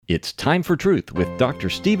It's Time for Truth with Dr.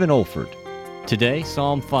 Stephen Olford. Today,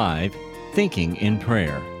 Psalm 5, Thinking in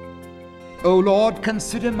Prayer. O Lord,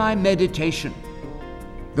 consider my meditation.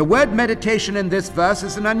 The word meditation in this verse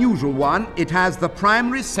is an unusual one. It has the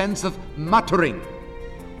primary sense of muttering,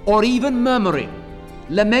 or even murmuring,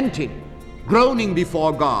 lamenting, groaning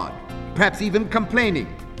before God, perhaps even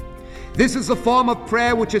complaining. This is a form of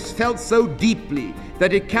prayer which is felt so deeply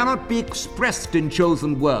that it cannot be expressed in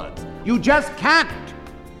chosen words. You just can't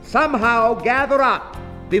somehow gather up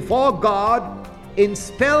before God in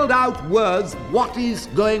spelled out words what is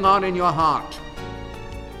going on in your heart.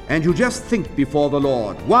 And you just think before the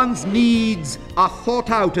Lord. One's needs are thought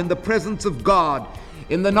out in the presence of God,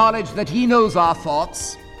 in the knowledge that He knows our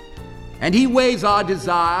thoughts, and He weighs our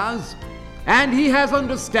desires, and He has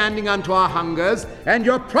understanding unto our hungers, and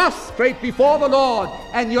you're prostrate before the Lord,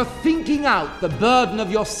 and you're thinking out the burden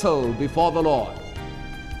of your soul before the Lord.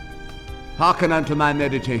 Hearken unto my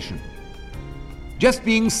meditation. Just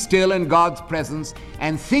being still in God's presence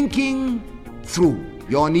and thinking through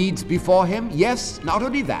your needs before Him. Yes, not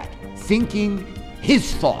only that, thinking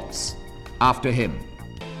His thoughts after Him.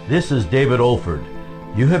 This is David Olford.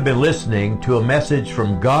 You have been listening to a message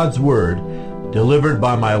from God's Word delivered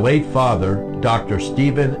by my late father, Dr.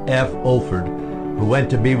 Stephen F. Olford, who went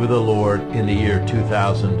to be with the Lord in the year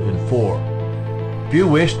 2004. If you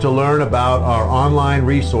wish to learn about our online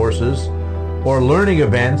resources or learning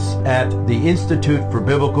events at the Institute for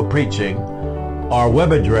Biblical Preaching, our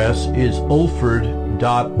web address is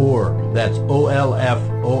olford.org. That's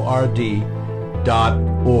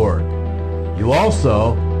olford.org. You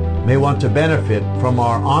also may want to benefit from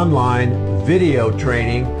our online video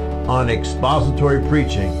training on expository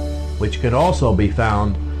preaching, which can also be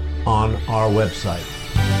found on our website.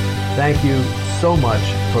 Thank you so much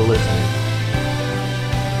for listening.